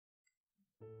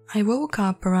I woke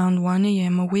up around 1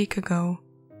 a.m. a week ago,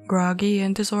 groggy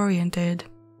and disoriented,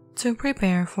 to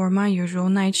prepare for my usual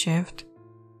night shift.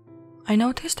 I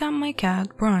noticed that my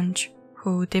cat, Brunch,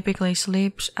 who typically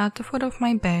sleeps at the foot of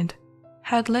my bed,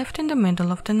 had left in the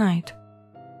middle of the night.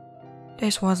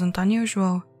 This wasn't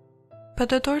unusual, but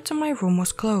the door to my room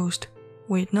was closed,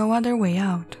 with no other way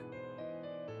out.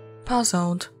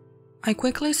 Puzzled, I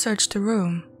quickly searched the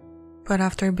room, but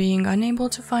after being unable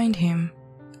to find him,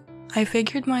 I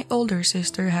figured my older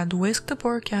sister had whisked the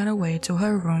poor cat away to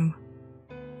her room.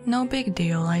 No big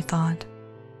deal, I thought.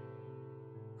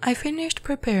 I finished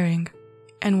preparing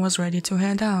and was ready to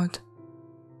head out,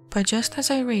 but just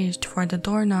as I reached for the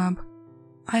doorknob,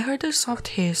 I heard a soft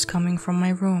hiss coming from my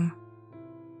room.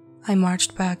 I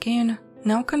marched back in,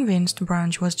 now convinced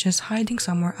Brunch was just hiding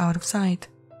somewhere out of sight.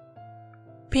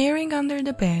 Peering under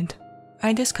the bed,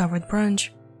 I discovered Brunch,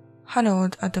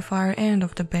 huddled at the far end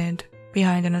of the bed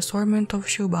behind an assortment of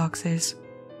shoeboxes.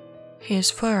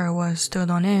 His fur was stood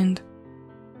on end.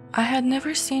 I had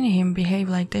never seen him behave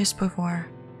like this before.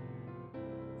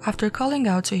 After calling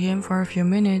out to him for a few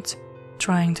minutes,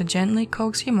 trying to gently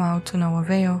coax him out to no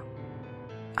avail,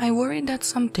 I worried that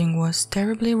something was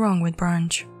terribly wrong with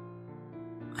Brunch.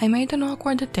 I made an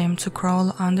awkward attempt to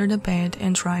crawl under the bed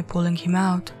and try pulling him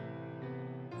out.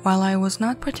 While I was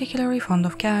not particularly fond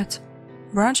of cats,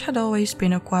 Brunch had always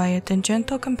been a quiet and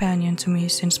gentle companion to me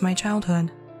since my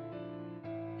childhood.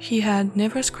 He had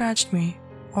never scratched me,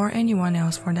 or anyone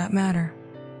else for that matter.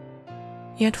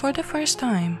 Yet for the first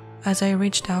time, as I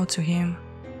reached out to him,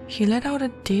 he let out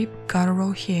a deep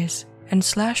guttural hiss and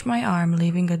slashed my arm,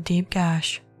 leaving a deep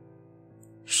gash.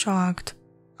 Shocked,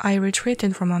 I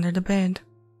retreated from under the bed.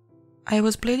 I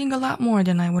was bleeding a lot more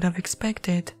than I would have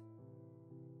expected.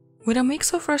 With a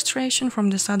mix of frustration from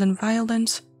the sudden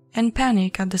violence and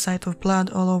panic at the sight of blood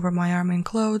all over my arm and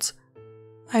clothes,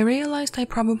 I realized I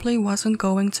probably wasn't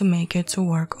going to make it to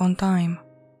work on time.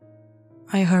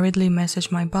 I hurriedly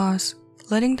messaged my boss,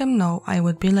 letting them know I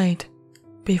would be late,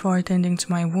 before attending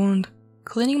to my wound,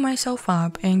 cleaning myself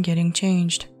up and getting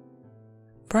changed.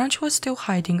 Brunch was still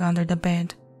hiding under the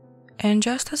bed, and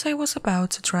just as I was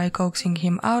about to try coaxing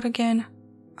him out again,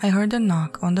 I heard a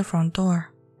knock on the front door.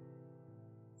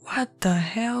 What the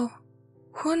hell?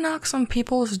 Who knocks on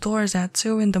people's doors at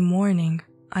 2 in the morning?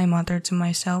 I muttered to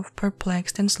myself,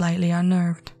 perplexed and slightly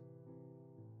unnerved.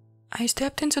 I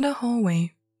stepped into the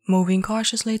hallway, moving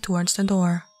cautiously towards the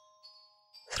door.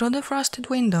 Through the frosted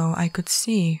window, I could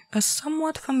see a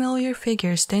somewhat familiar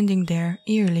figure standing there,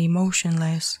 eerily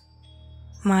motionless.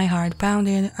 My heart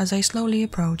pounded as I slowly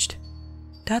approached.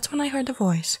 That's when I heard a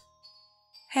voice.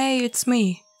 "Hey, it's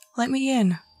me. Let me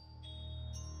in."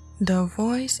 The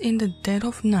voice in the dead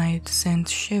of night sent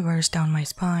shivers down my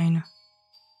spine.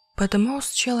 But the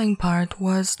most chilling part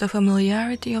was the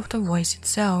familiarity of the voice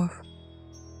itself.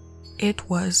 It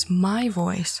was my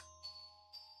voice.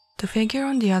 The figure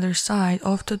on the other side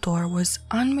of the door was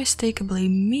unmistakably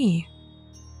me.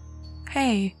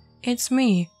 "Hey, it's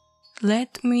me.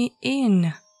 Let me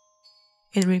in,"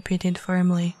 it repeated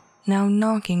firmly, now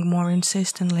knocking more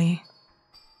insistently.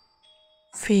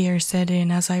 Fear set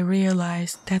in as I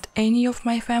realized that any of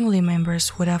my family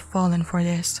members would have fallen for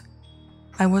this.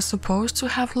 I was supposed to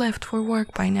have left for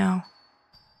work by now.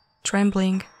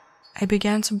 Trembling, I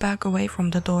began to back away from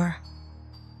the door.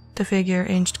 The figure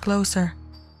inched closer,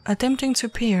 attempting to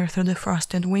peer through the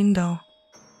frosted window.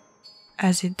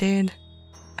 As it did,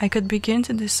 I could begin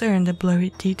to discern the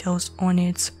blurry details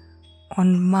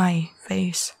on my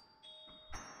face.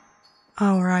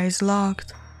 Our eyes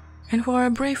locked, and for a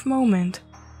brief moment,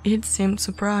 it seemed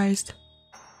surprised.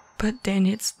 But then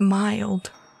it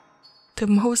smiled. The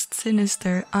most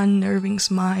sinister, unnerving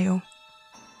smile.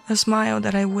 A smile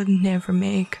that I would never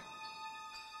make.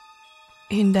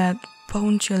 In that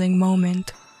bone-chilling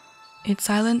moment, it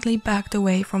silently backed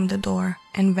away from the door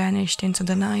and vanished into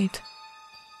the night.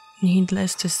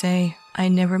 Needless to say, I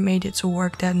never made it to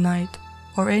work that night,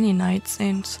 or any night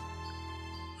since.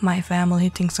 My family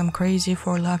thinks I'm crazy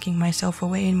for locking myself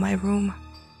away in my room,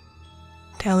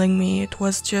 telling me it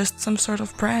was just some sort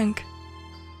of prank.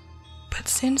 But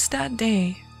since that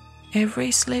day,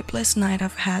 every sleepless night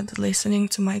I've had listening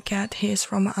to my cat hiss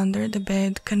from under the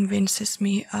bed convinces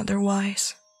me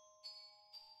otherwise.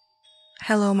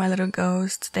 Hello my little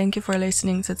ghosts, thank you for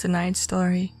listening to tonight's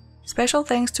story. Special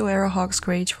thanks to Aerohawk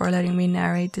Screech for letting me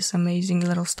narrate this amazing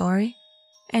little story.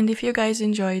 And if you guys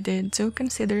enjoyed it, do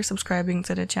consider subscribing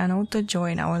to the channel to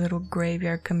join our little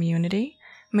graveyard community.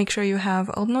 Make sure you have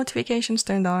all notifications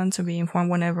turned on to be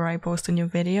informed whenever I post a new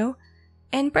video.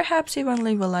 And perhaps even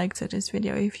leave a like to this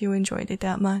video if you enjoyed it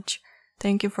that much.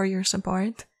 Thank you for your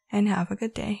support, and have a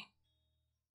good day.